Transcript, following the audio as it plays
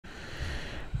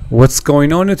What's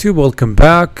going on, YouTube? Welcome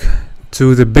back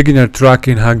to the beginner track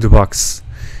in HackTheBox.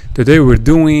 Today we're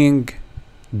doing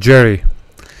Jerry.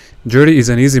 Jerry is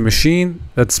an easy machine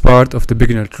that's part of the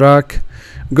beginner track.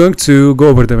 I'm going to go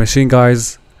over the machine,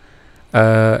 guys,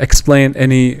 explain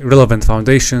any relevant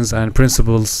foundations and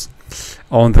principles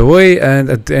on the way, and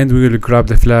at the end we will grab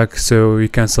the flag so we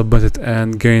can submit it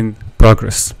and gain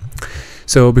progress.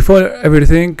 So before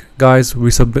everything, guys,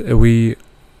 we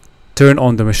turn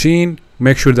on the machine,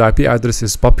 make sure the IP address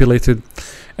is populated,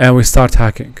 and we start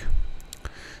hacking.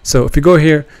 So if you go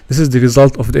here, this is the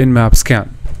result of the in-map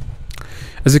scan.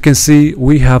 As you can see,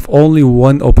 we have only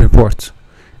one open port,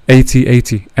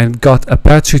 8080, and got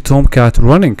Apache Tomcat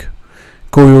running,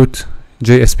 Coyote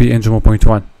JSP Engine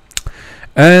 1.1,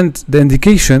 and the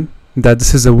indication that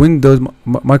this is a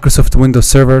Microsoft Windows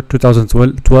Server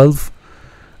 2012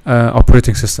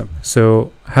 operating system.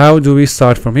 So how do we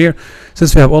start from here?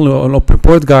 Since we have only an open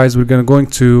port, guys, we're going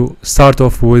to start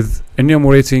off with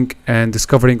enumerating and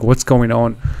discovering what's going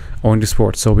on this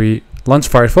port. So we launch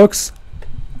Firefox.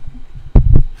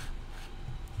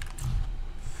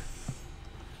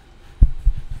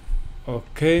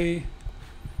 Okay,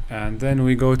 and then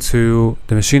we go to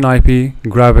the machine IP,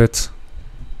 grab it,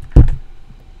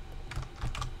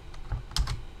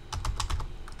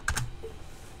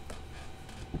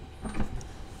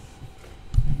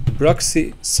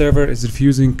 proxy server is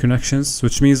refusing connections,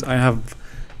 which means I have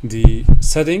the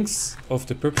settings of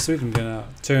the purpose suite. I'm gonna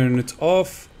turn it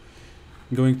off,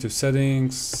 going to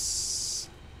settings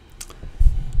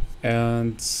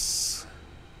and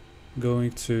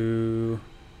going to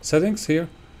settings here,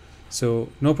 so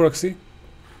no proxy,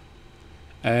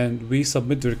 and we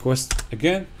submit the request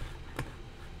again.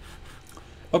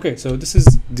 Okay, so this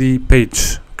is the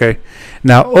page. Okay,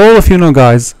 now all of you know,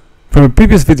 guys, from the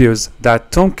previous videos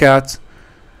that Tomcat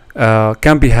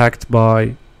can be hacked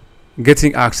by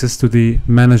getting access to the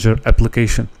manager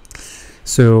application.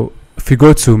 So if you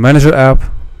go to manager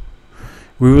app,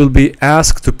 we will be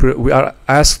asked to we are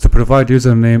asked to provide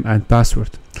username and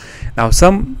password. Now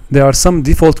there are some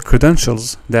default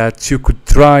credentials that you could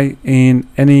try in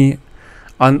any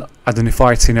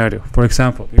unidentified scenario. For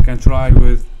example, you can try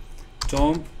with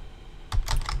Tomcat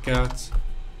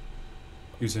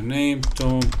username,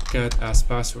 Tomcat as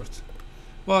password,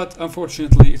 but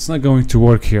unfortunately it's not going to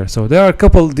work here. So there are a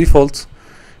couple default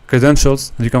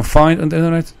credentials that you can find on the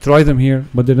internet. Try them here,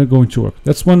 but they're not going to work.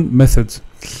 That's one method.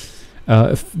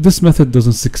 If this method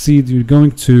doesn't succeed, you're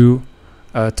going to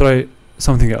try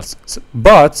something else.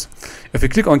 But if you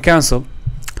click on cancel,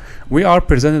 we are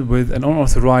presented with an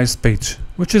unauthorized page,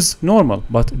 which is normal,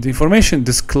 but the information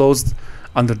disclosed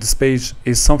under this page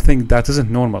is something that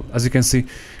isn't normal. As you can see,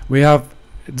 we have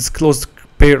disclosed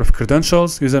pair of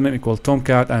credentials, username equal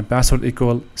Tomcat and password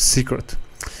equal secret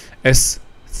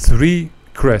S3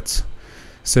 cret.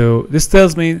 So this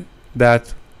tells me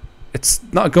that it's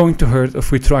not going to hurt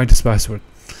if we try this password.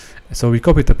 So we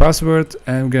copy the password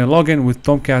and we're gonna log in with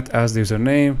Tomcat as the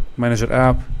username, manager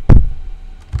app,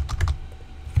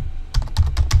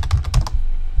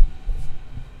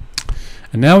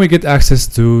 and now we get access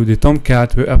to the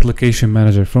Tomcat web application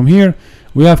manager. From here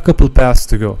we have a couple paths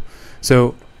to go.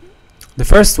 So the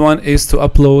first one is to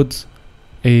upload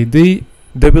a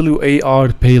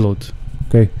DWAR payload.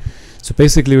 Okay, so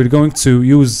basically we're going to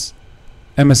use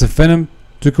MSF Venom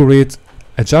to create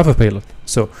a Java payload.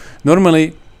 So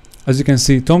normally, as you can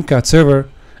see, Tomcat server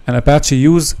and Apache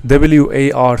use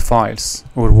WAR files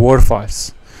or WAR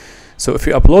files. So if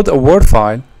you upload a WAR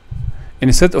file,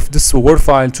 instead of this WAR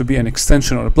file to be an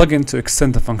extension or a plugin to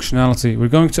extend the functionality, we're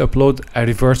going to upload a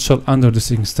reverse shell under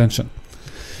this extension.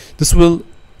 This will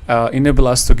enable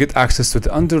us to get access to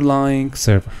the underlying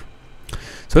server.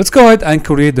 So let's go ahead and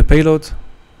create the payload.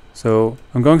 So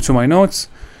I'm going to my notes,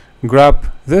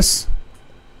 grab this,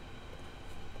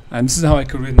 and this is how I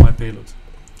create my payload.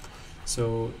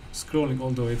 So scrolling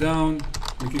all the way down,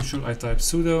 making sure I type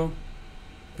sudo,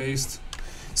 paste.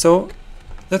 So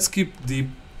let's keep the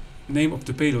name of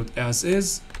the payload as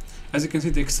is. As you can see,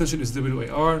 the extension is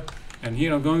WAR, and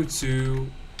here I'm going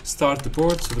to start the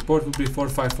port. So the port will be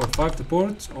 4545, the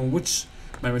port on which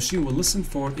my machine will listen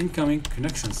for incoming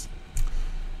connections.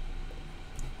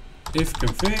 If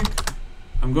config,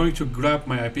 I'm going to grab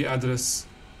my IP address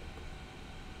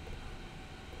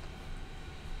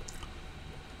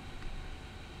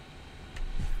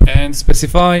and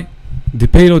specify the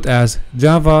payload as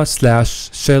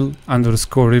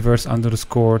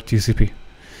java/shell_reverse_TCP.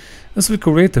 As we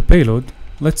create the payload,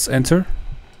 let's enter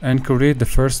and create the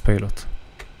first payload.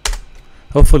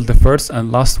 Hopefully the first and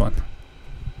last one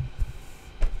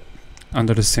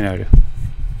under this scenario.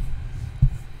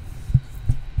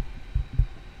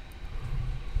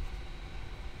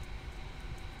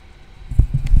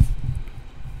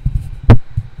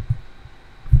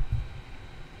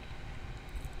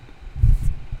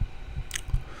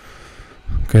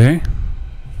 Okay,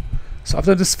 so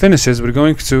after this finishes, we're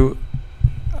going to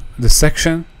the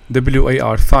section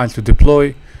WAR file to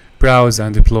deploy, browse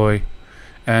and deploy,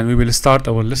 and we will start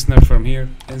our listener from here,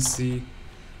 nc-lvp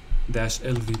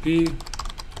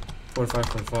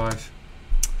 4545,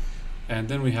 and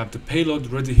then we have the payload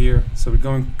ready here. So we're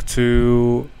going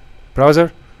to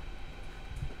browser,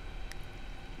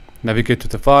 navigate to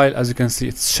the file. As you can see,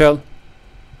 it's shell.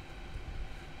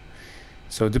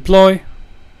 So deploy,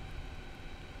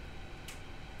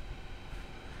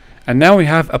 and now we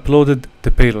have uploaded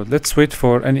the payload. Let's wait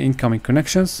for any incoming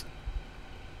connections.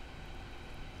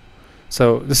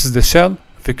 So this is the shell.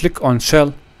 If we click on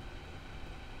shell,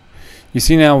 you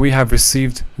see now we have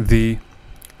received the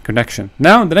connection.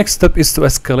 Now the next step is to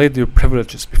escalate your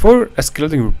privileges. Before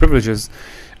escalating your privileges,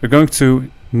 we're going to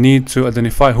need to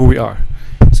identify who we are.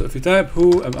 So if you type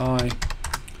who am I,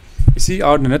 you see you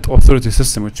are the net authority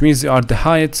system, which means you are the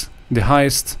highest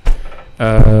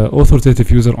authoritative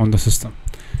user on the system.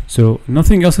 So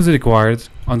nothing else is required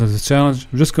under the challenge.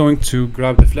 We're just going to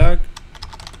grab the flag,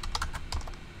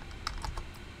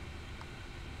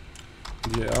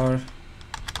 dir.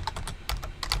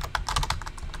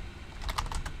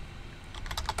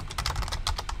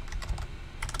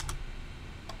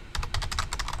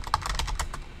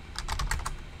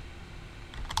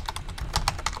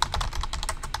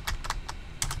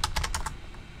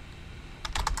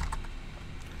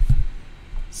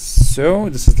 So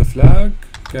this is the flag,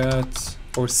 cat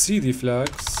or cd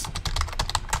flags.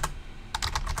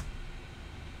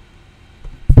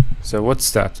 So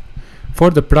what's that? For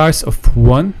the price of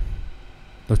 1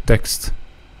 text.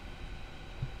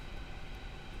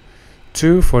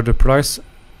 2 for the price.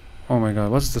 Oh my god,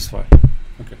 what's this file?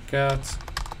 Okay, cat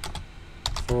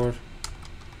for.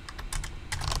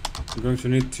 I'm going to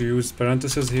need to use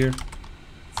parentheses here.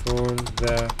 For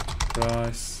the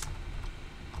price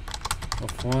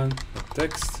of 1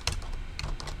 text.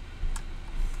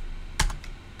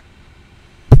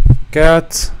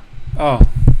 Cat. Oh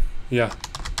yeah,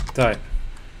 type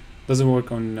doesn't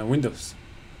work on Windows.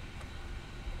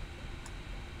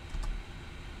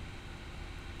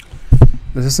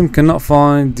 The system cannot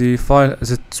find the file.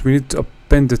 Is it? We need to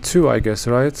append the 2, I guess,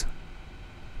 right?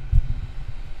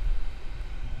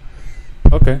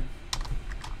 Okay.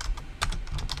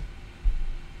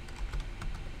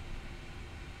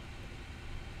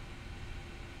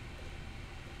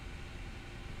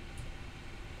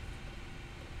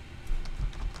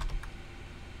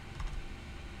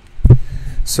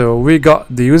 So we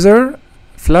got the user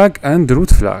flag and the root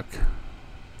flag.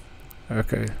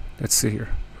 Okay, let's see here.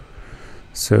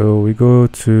 So we go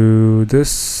to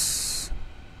this,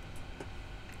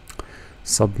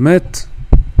 submit.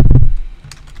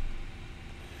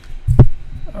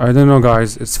 I don't know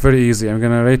guys, it's very easy. I'm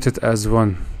gonna rate it as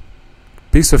 1.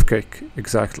 Piece of cake,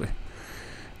 exactly.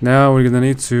 Now we're gonna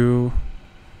need to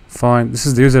find, this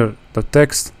is the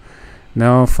user.text.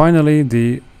 Now finally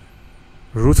the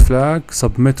root flag,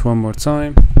 submit one more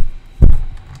time,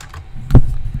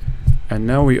 and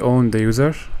now we own the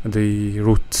user, the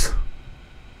root.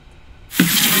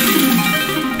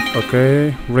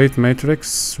 Okay, rate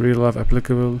matrix, real life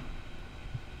applicable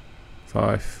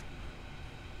 5.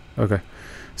 Okay,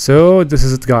 so this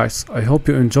is it guys. I hope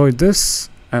you enjoyed this,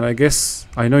 and I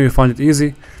know you find it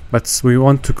easy, but we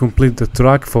want to complete the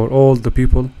track for all the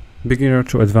people, beginner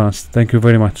to advanced. Thank you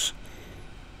very much.